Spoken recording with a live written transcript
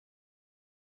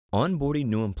Onboarding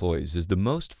new employees is the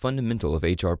most fundamental of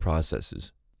HR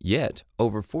processes. Yet,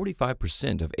 over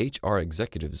 45% of HR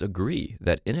executives agree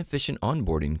that inefficient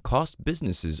onboarding costs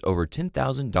businesses over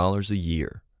 $10,000 a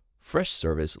year.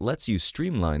 Freshservice lets you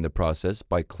streamline the process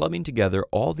by clubbing together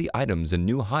all the items a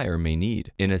new hire may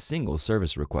need in a single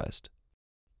service request.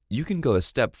 You can go a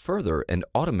step further and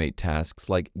automate tasks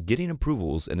like getting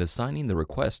approvals and assigning the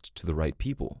request to the right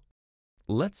people.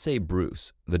 Let's say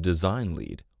Bruce, the design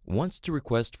lead, wants to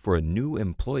request for a new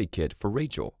employee kit for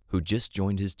Rachel, who just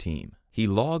joined his team. He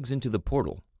logs into the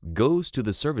portal, goes to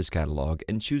the service catalog,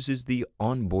 and chooses the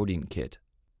onboarding kit.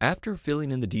 After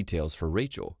filling in the details for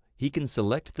Rachel, he can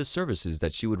select the services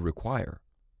that she would require.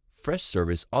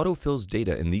 Freshservice autofills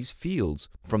data in these fields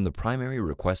from the primary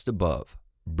request above.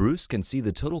 Bruce can see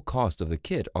the total cost of the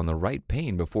kit on the right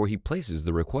pane before he places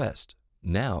the request.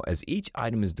 Now, as each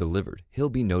item is delivered, he'll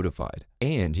be notified,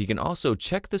 and he can also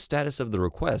check the status of the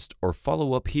request or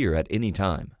follow up here at any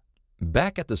time.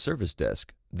 Back at the service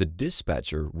desk, the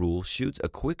dispatcher rule shoots a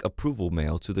quick approval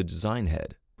mail to the design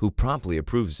head, who promptly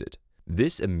approves it.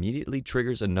 This immediately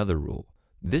triggers another rule,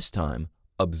 this time,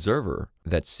 observer,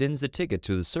 that sends the ticket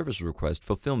to the service request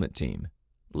fulfillment team.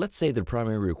 Let's say the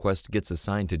primary request gets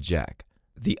assigned to Jack.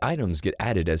 The items get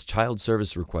added as child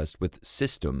service request with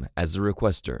system as the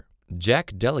requester.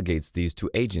 Jack delegates these to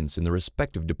agents in the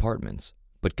respective departments,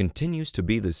 but continues to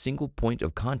be the single point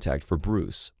of contact for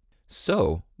Bruce.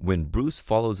 So, when Bruce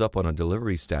follows up on a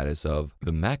delivery status of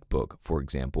the MacBook, for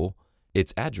example,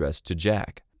 it's addressed to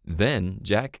Jack. Then,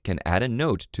 Jack can add a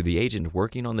note to the agent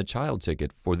working on the child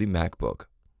ticket for the MacBook.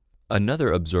 Another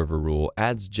observer rule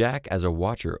adds Jack as a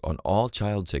watcher on all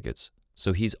child tickets,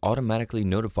 so he's automatically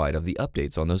notified of the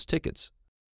updates on those tickets.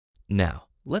 Now,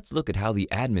 let's look at how the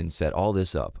admin set all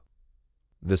this up.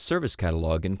 The service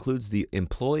catalog includes the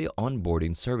employee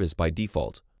onboarding service by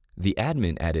default. The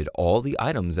admin added all the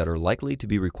items that are likely to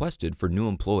be requested for new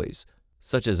employees,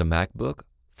 such as a MacBook,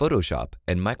 Photoshop,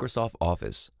 and Microsoft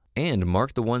Office, and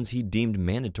marked the ones he deemed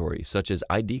mandatory, such as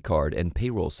ID card and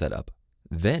payroll setup.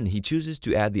 Then he chooses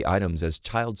to add the items as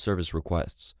child service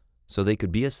requests, so they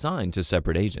could be assigned to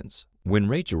separate agents. When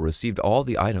Rachel received all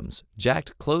the items,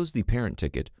 Jack closed the parent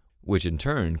ticket, which in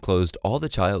turn closed all the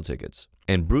child tickets.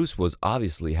 And Bruce was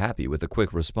obviously happy with the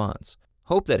quick response.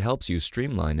 Hope that helps you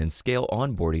streamline and scale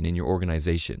onboarding in your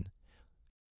organization.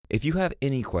 If you have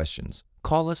any questions,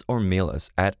 call us or mail us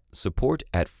at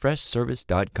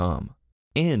support@freshservice.com.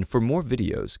 And for more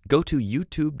videos, go to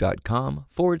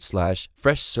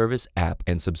youtube.com/freshservice app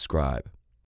and subscribe.